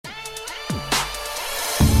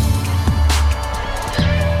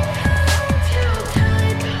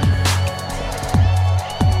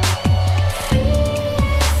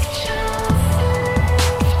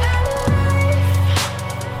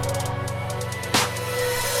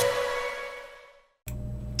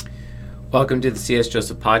Welcome to the C.S.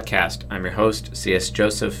 Joseph Podcast. I'm your host, C.S.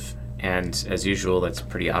 Joseph, and as usual, that's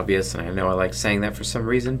pretty obvious, and I know I like saying that for some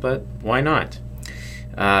reason, but why not?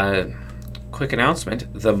 Quick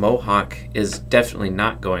announcement, the Mohawk is definitely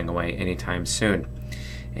not going away anytime soon,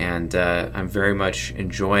 and I'm very much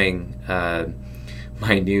enjoying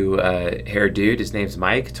my new hair dude. His name's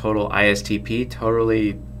Mike, total ISTP,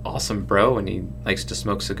 totally awesome bro, and he likes to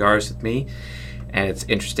smoke cigars with me. And it's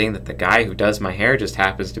interesting that the guy who does my hair just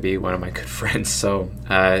happens to be one of my good friends. So,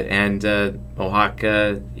 Mohawk,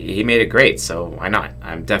 he made it great, so why not?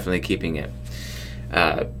 I'm definitely keeping it.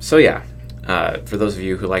 For those of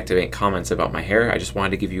you who like to make comments about my hair, I just wanted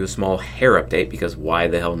to give you a small hair update because why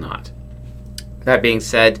the hell not? That being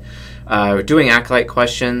said, we're doing Acolyte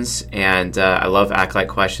questions, and I love Acolyte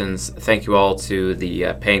questions. Thank you all to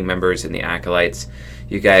the paying members and the Acolytes.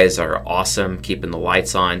 You guys are awesome, keeping the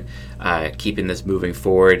lights on, keeping this moving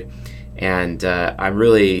forward, and I'm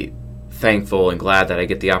really thankful and glad that I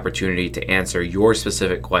get the opportunity to answer your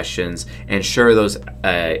specific questions and share those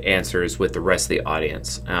answers with the rest of the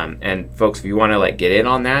audience. And folks, if you want to get in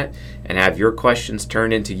on that and have your questions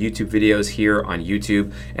turned into YouTube videos here on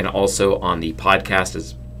YouTube and also on the podcast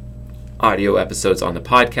as audio episodes on the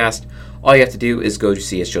podcast, all you have to do is go to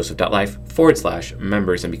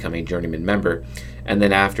csjoseph.life/members and become a Journeyman member. And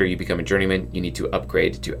then after you become a Journeyman, you need to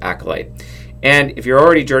upgrade to Acolyte. And if you're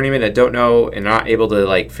already Journeyman and don't know and not able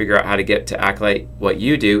to figure out how to get to Acolyte, what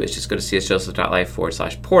you do is just go to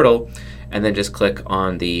csjoseph.life/portal and then just click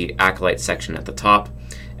on the Acolyte section at the top.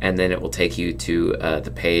 And then it will take you to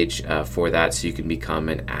the page for that so you can become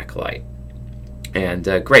an Acolyte. And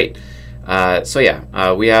great.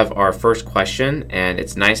 We have our first question, and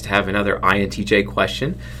it's nice to have another INTJ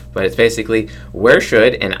question, but it's basically, where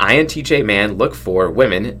should an INTJ man look for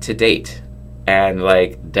women to date? And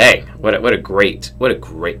dang, what a great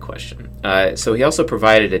question. So he also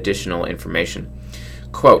provided additional information.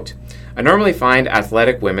 Quote, I normally find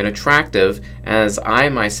athletic women attractive, as I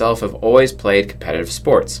myself have always played competitive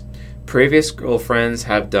sports. Previous girlfriends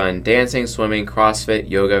have done dancing, swimming, CrossFit,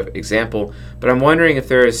 yoga, example, but I'm wondering if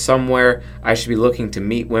there is somewhere I should be looking to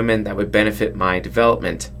meet women that would benefit my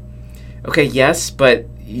development. Okay, yes, but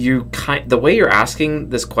the way you're asking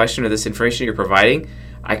this question or this information you're providing,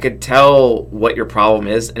 I could tell what your problem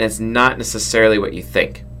is, and it's not necessarily what you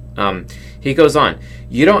think. He goes on,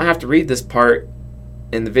 you don't have to read this part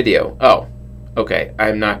in the video. Oh, okay,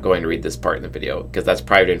 I'm not going to read this part in the video because that's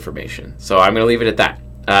private information, so I'm going to leave it at that.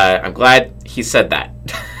 I'm glad he said that.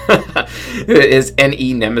 His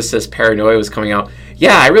NE Nemesis paranoia was coming out.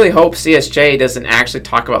 Yeah, I really hope CSJ doesn't actually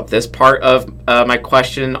talk about this part of my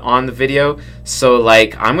question on the video. So,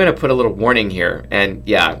 I'm going to put a little warning here. And,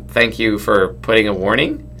 yeah, thank you for putting a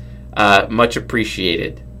warning. Much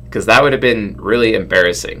appreciated. Because that would have been really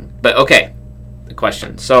embarrassing. But, okay, the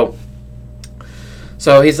question. So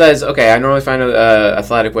he says, okay, I normally find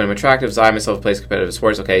athletic women attractive, as I myself plays competitive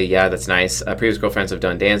sports. Okay, yeah, that's nice. Previous girlfriends have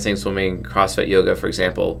done dancing, swimming, CrossFit, yoga, for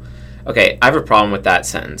example. Okay, I have a problem with that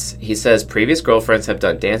sentence. He says, previous girlfriends have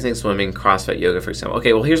done dancing, swimming, CrossFit, yoga, for example.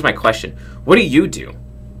 Okay, well, here's my question. What do you do?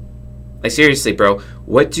 Seriously, bro,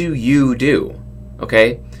 what do you do?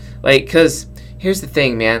 Okay? Because here's the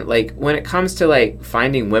thing, man. When it comes to,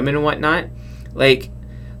 finding women and whatnot,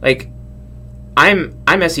 I'm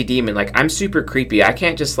SE Demon, I'm super creepy. I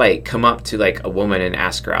can't just, come up to, a woman and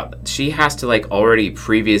ask her out. She has to, already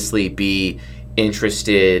previously be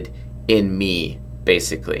interested in me,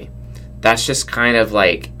 basically. That's just kind of,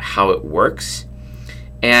 how it works.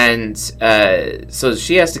 And so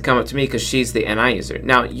she has to come up to me because she's the NI user.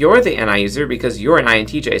 Now, you're the NI user because you're an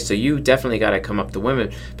INTJ, so you definitely got to come up to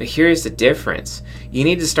women. But here's the difference. You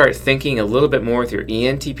need to start thinking a little bit more with your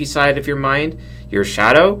ENTP side of your mind, your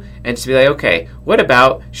shadow, and to be okay, what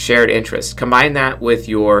about shared interests? Combine that with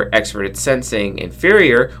your extroverted sensing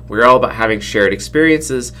inferior. We're all about having shared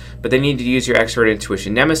experiences, but then you need to use your extroverted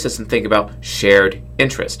intuition nemesis and think about shared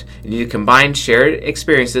interest. You need to combine shared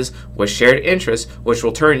experiences with shared interests, which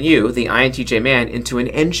will turn you, the INTJ man, into an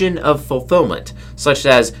engine of fulfillment, such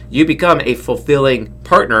as you become a fulfilling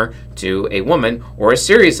partner to a woman or a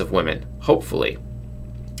series of women, hopefully.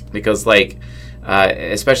 Because,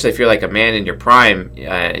 especially if you're a man in your prime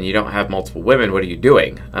and you don't have multiple women, what are you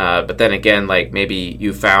doing? But then again, maybe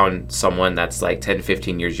you found someone that's 10,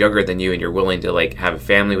 15 years younger than you and you're willing to have a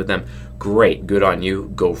family with them. Great, good on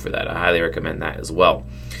you. Go for that. I highly recommend that as well.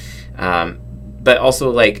 But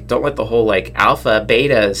also, don't let the whole, alpha,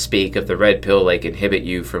 beta speak of the red pill, inhibit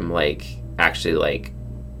you from, actually,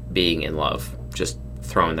 being in love. Just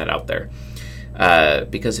throwing that out there.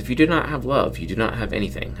 Because if you do not have love, you do not have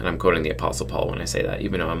anything. And I'm quoting the Apostle Paul when I say that,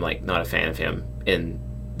 even though I'm not a fan of him in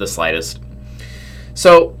the slightest.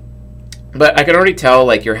 So But I can already tell,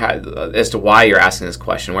 like, as to why you're asking this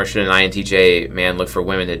question. Where should an INTJ man look for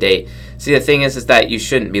women to date? See, the thing is that you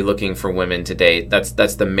shouldn't be looking for women to date.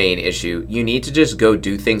 That's the main issue. You need to just go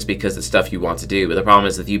do things because it's stuff you want to do. But the problem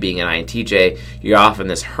is with you being an INTJ, you're often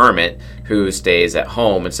this hermit who stays at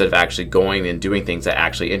home instead of actually going and doing things that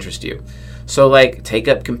actually interest you. So, like, take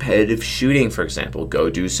up competitive shooting, for example. Go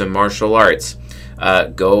do some martial arts.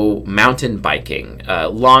 Go mountain biking,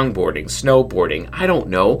 longboarding, snowboarding. I don't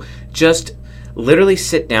know. Just literally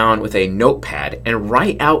sit down with a notepad and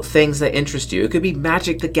write out things that interest you. It could be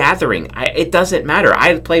Magic the Gathering. It doesn't matter.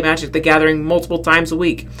 I play Magic the Gathering multiple times a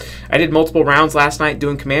week. I did multiple rounds last night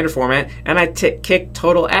doing Commander format, and I kicked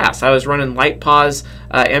total ass. I was running Light Paws,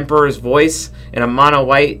 Emperor's Voice, in a mono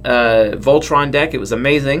white Voltron deck. It was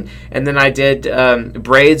amazing. And then I did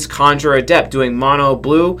Braids Conjure Adept, doing mono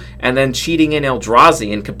blue, and then cheating in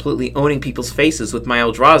Eldrazi and completely owning people's faces with my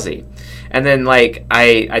Eldrazi. And then, like,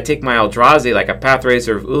 I take my Eldrazi, like a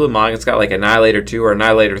Pathrazer of Ulamog, it's got like Annihilator 2 or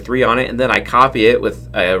Annihilator 3 on it, and then I copy it with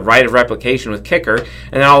a Rite of Replication with Kicker, and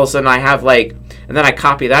then all of a sudden I have like, and then I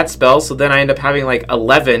copy that spell, so then I end up having like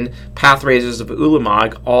 11 Pathrazers of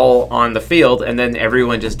Ulamog all on the field, and then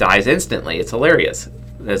everyone just dies instantly. It's hilarious.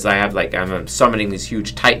 As I have like, I'm summoning these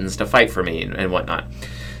huge titans to fight for me and whatnot.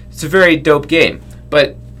 It's a very dope game.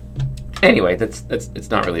 But anyway, that's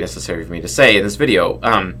it's not really necessary for me to say in this video.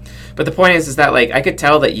 But the point is that, like, I could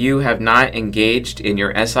tell that you have not engaged in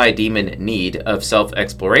your SI demon need of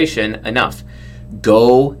self-exploration enough.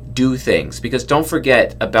 Go do things, because don't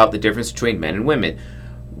forget about the difference between men and women.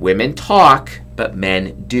 Women talk, but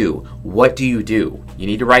men do. What do? You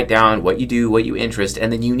need to write down what you do, what you interest,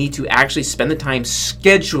 and then you need to actually spend the time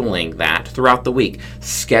scheduling that throughout the week.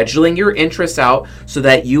 Scheduling your interests out so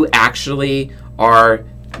that you actually are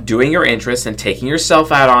doing your interests and taking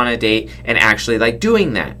yourself out on a date and actually like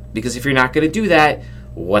doing that. Because if you're not going to do that,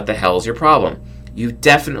 what the hell is your problem? You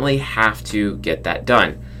definitely have to get that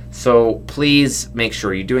done. So please make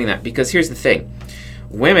sure you're doing that, because here's the thing.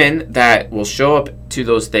 Women that will show up to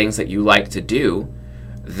those things that you like to do,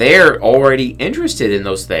 they're already interested in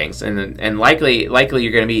those things, and likely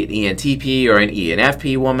you're going to be an ENTP or an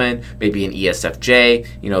ENFP woman, maybe an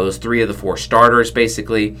ESFJ, those 3 of the 4 starters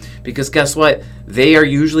basically, because guess what? They are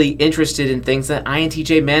usually interested in things that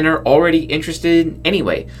INTJ men are already interested in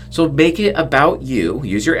anyway. So make it about you.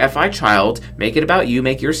 Use your FI child, make it about you,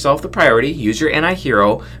 make yourself the priority, use your NI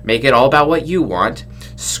hero, make it all about what you want.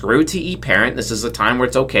 Screw TE parent. This is a time where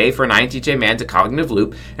it's okay for an INTJ man to cognitive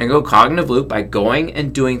loop, and go cognitive loop by going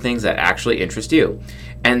and doing things that actually interest you.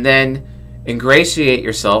 And then ingratiate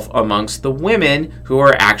yourself amongst the women who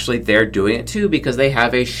are actually there doing it too, because they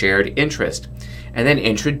have a shared interest. And then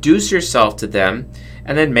introduce yourself to them,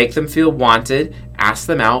 and then make them feel wanted, ask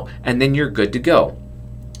them out, and then you're good to go.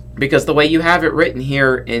 Because the way you have it written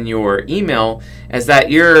here in your email is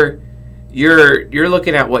that you're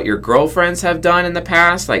looking at what your girlfriends have done in the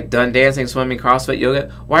past, like done dancing, swimming, CrossFit,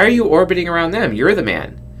 yoga. Why are you orbiting around them? You're the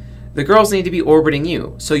man. The girls need to be orbiting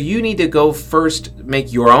you. So you need to go first,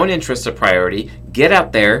 make your own interests a priority, get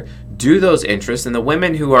out there, do those interests, and the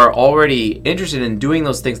women who are already interested in doing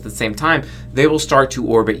those things at the same time, they will start to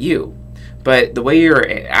orbit you. But the way you're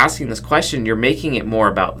asking this question, you're making it more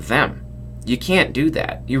about them. You can't do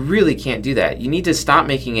that. You really can't do that. You need to stop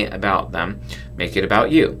making it about them, make it about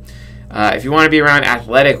you. If you want to be around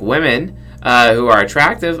athletic women who are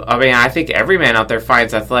attractive, I mean, I think every man out there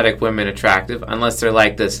finds athletic women attractive, unless they're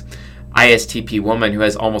like this ISTP woman who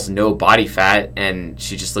has almost no body fat and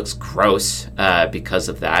she just looks gross because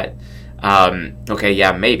of that. Okay,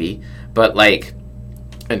 yeah, maybe. But like,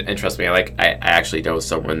 and trust me, I actually know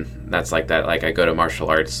someone that's like that. Like, I go to martial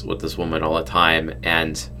arts with this woman all the time,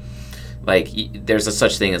 and like, there's a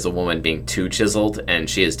such thing as a woman being too chiseled, and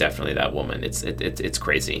she is definitely that woman. It's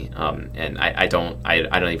crazy, and I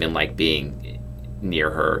don't even like being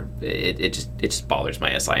near her. It just bothers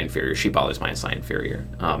my SI inferior. She bothers my SI inferior.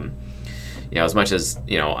 As much as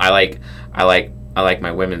I like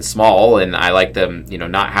my women small, and I like them,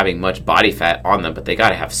 not having much body fat on them, but they got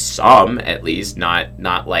to have some at least,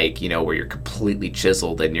 not like, where you're completely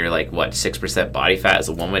chiseled and you're like, 6% body fat as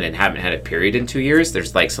a woman and haven't had a period in 2 years.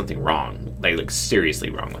 There's like something wrong, like seriously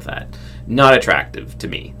wrong with that. Not attractive to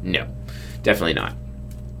me. No, definitely not.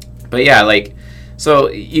 But yeah, so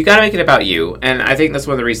you got to make it about you, and I think that's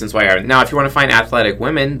one of the reasons why. Now, if you want to find athletic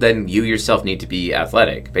women, then you yourself need to be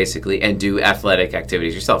athletic, basically, and do athletic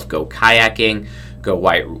activities yourself. Go kayaking, go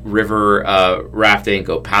white river rafting,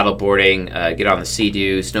 go paddleboarding, get on the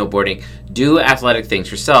Sea-Doo, snowboarding. Do athletic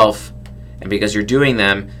things yourself, and because you're doing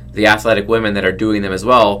them, the athletic women that are doing them as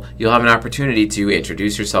well, you'll have an opportunity to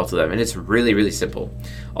introduce yourself to them. And it's really, really simple.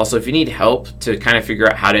 Also, if you need help to kind of figure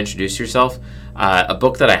out how to introduce yourself, a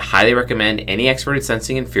book that I highly recommend any expert at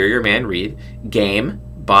sensing inferior man read, Game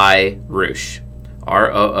by Roosh.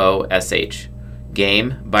 Roosh.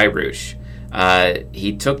 Game by Roosh.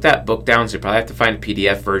 He took that book down, so you probably have to find a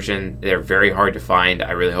PDF version. They're very hard to find.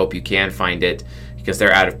 I really hope you can find it because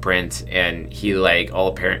they're out of print. And he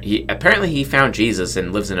apparently found Jesus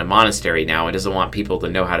and lives in a monastery now and doesn't want people to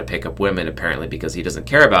know how to pick up women, apparently, because he doesn't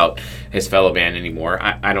care about his fellow man anymore.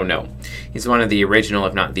 I don't know. He's one of the original,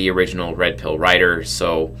 if not the original, red pill writer,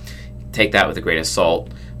 so take that with a grain of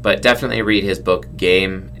salt. But definitely read his book,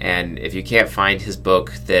 Game. And if you can't find his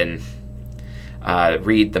book, then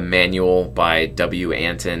read the manual by W.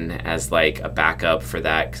 Anton as like a backup for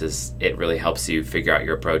that, because it really helps you figure out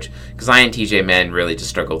your approach. Because INTJ men really just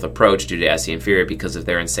struggle with approach due to SE inferior because of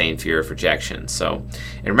their insane fear of rejection. So,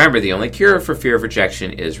 and remember, the only cure for fear of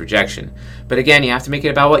rejection is rejection. But again, you have to make it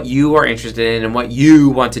about what you are interested in and what you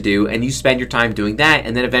want to do, and you spend your time doing that,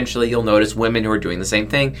 and then eventually you'll notice women who are doing the same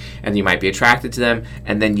thing, and you might be attracted to them,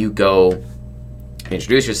 and then you go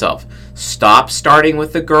introduce yourself. Stop starting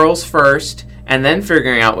with the girls first and then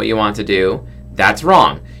figuring out what you want to do. That's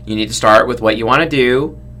wrong. You need to start with what you want to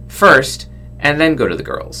do first and then go to the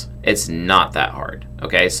girls. It's not that hard.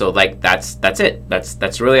 Okay, so like that's it.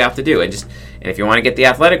 That's really all you have to do. And if you want to get the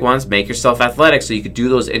athletic ones, make yourself athletic so you could do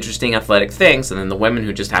those interesting athletic things, and then the women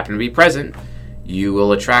who just happen to be present, you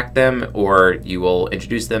will attract them, or you will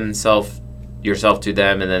introduce yourself to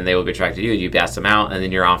them, and then they will be attracted to you. You pass them out, and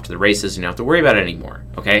then you're off to the races, and you don't have to worry about it anymore.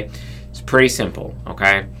 Okay, it's pretty simple.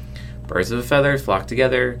 Okay. Birds of a feather flock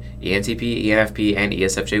together. ENTP, ENFP, and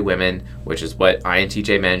ESFJ women, which is what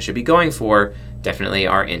INTJ men should be going for, definitely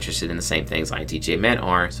are interested in the same things INTJ men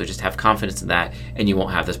are. So just have confidence in that, and you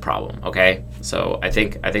won't have this problem. Okay, so I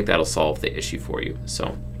think that'll solve the issue for you.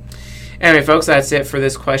 So anyway, folks, that's it for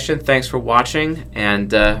this question. Thanks for watching,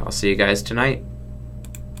 and I'll see you guys tonight.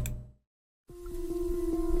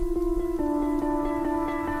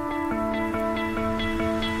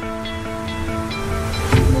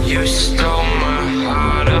 You stole my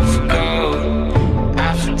heart of gold.